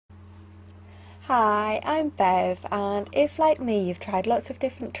Hi, I'm Bev, and if, like me, you've tried lots of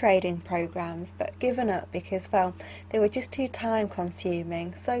different trading programs but given up because, well, they were just too time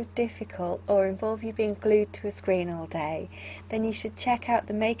consuming, so difficult, or involve you being glued to a screen all day, then you should check out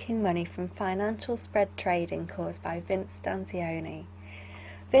the Making Money from Financial Spread Trading course by Vince Stanzione.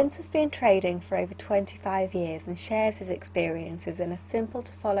 Vince has been trading for over 25 years and shares his experiences in a simple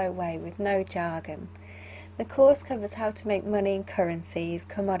to follow way with no jargon. The course covers how to make money in currencies,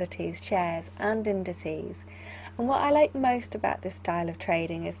 commodities, shares and indices. And what I like most about this style of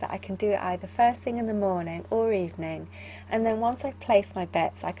trading is that I can do it either first thing in the morning or evening, and then once I've placed my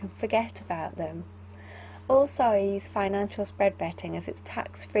bets I can forget about them. Also, I use financial spread betting as it's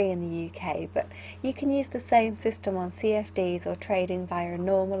tax-free in the UK, but you can use the same system on CFDs or trading via a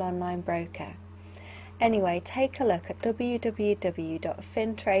normal online broker. Anyway, take a look at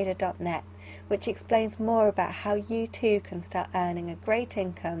www.fintrader.net, which explains more about how you too can start earning a great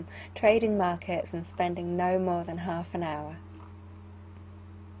income, trading markets and spending no more than half an hour.